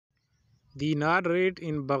Dinar rate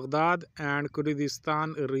in Baghdad and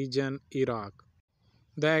Kurdistan region, Iraq.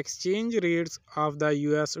 The exchange rates of the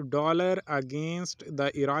US dollar against the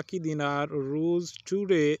Iraqi dinar rose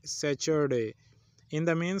today, Saturday, in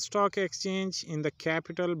the main stock exchange in the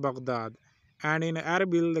capital Baghdad and in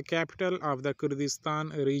Erbil, the capital of the Kurdistan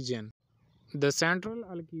region. The Central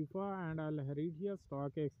Al-Kifa and Al-Harithia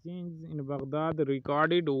Stock Exchange in Baghdad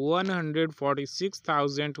recorded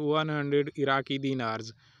 146,100 Iraqi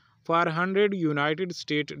dinars for 100 United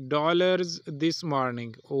States dollars this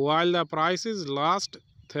morning, while the prices last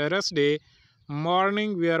Thursday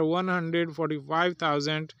morning were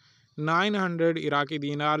 145,900 Iraqi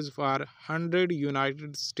dinars for 100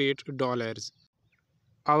 United States dollars.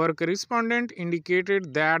 Our correspondent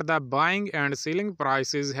indicated that the buying and selling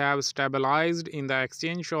prices have stabilized in the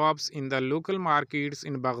exchange shops in the local markets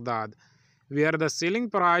in Baghdad, where the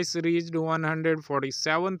selling price reached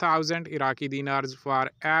 147,000 Iraqi dinars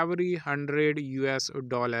for every 100 US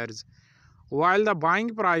dollars, while the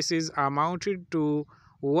buying prices amounted to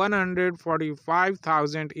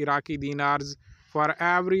 145,000 Iraqi dinars for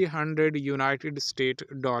every 100 United States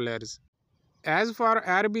dollars. As for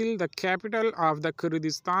Erbil, the capital of the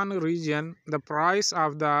Kurdistan region, the price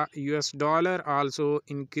of the US dollar also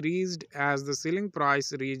increased as the selling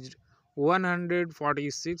price reached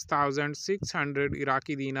 146,600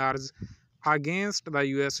 Iraqi dinars against the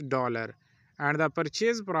US dollar, and the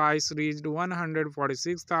purchase price reached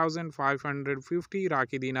 146,550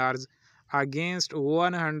 Iraqi dinars against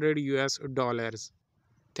 100 US dollars.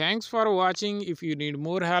 Thanks for watching. If you need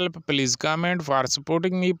more help, please comment. For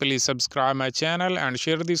supporting me, please subscribe my channel and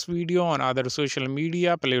share this video on other social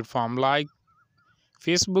media platforms like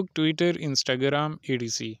Facebook, Twitter, Instagram,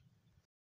 etc.